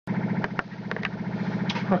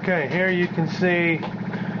Okay, here you can see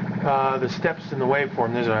the steps in the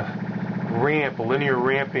waveform. There's a ramp, a linear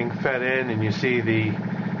ramping fed in, and you see the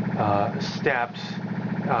steps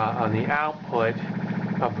on the output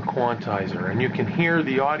of the quantizer, and you can hear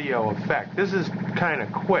the audio effect. This is kind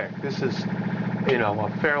of quick. This is,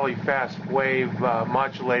 a fairly fast wave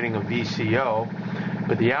modulating a VCO,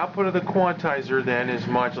 but the output of the quantizer then is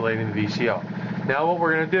modulating the VCO. Now what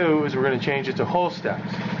we're going to do is we're going to change it to whole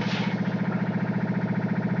steps.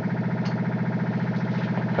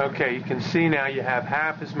 Okay, you can see now you have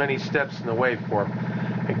half as many steps in the waveform.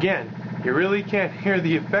 Again, you really can't hear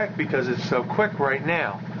the effect because it's so quick right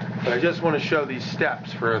now, but I just want to show these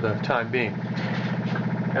steps for the time being.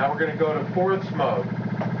 Now we're going to go to fourths mode.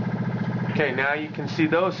 Okay, now you can see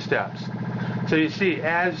those steps. So you see,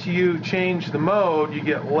 as you change the mode, you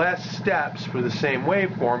get less steps for the same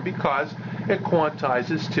waveform because it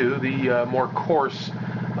quantizes to the more coarse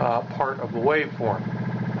part of the waveform.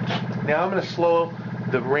 Now I'm going to slow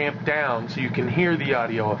the ramp down so you can hear the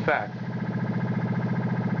audio effect.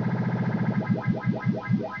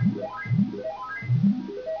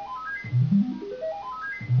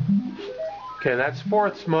 Okay, that's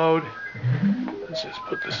fourths mode. Let's just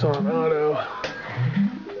put this on auto.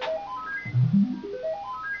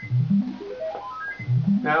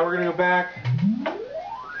 Now we're going to go back.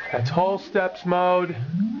 That's whole steps mode.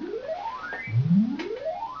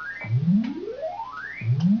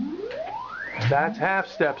 That's half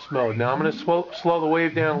steps mode. Now I'm going to slow the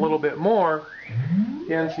wave down a little bit more,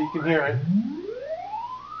 again, so you can hear it.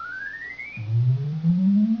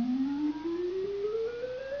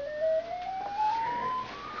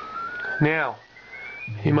 Now,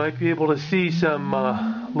 you might be able to see some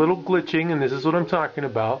little glitching, and this is what I'm talking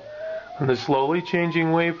about, on the slowly changing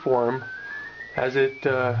waveform. As it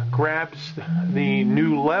grabs the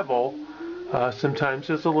new level, sometimes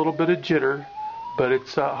there's a little bit of jitter, but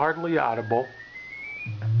it's hardly audible,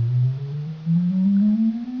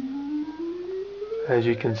 as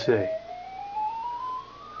you can see.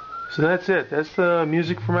 So that's it. That's the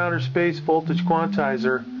Music from Outer Space voltage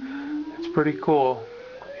quantizer. It's pretty cool,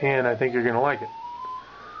 and I think you're going to like it.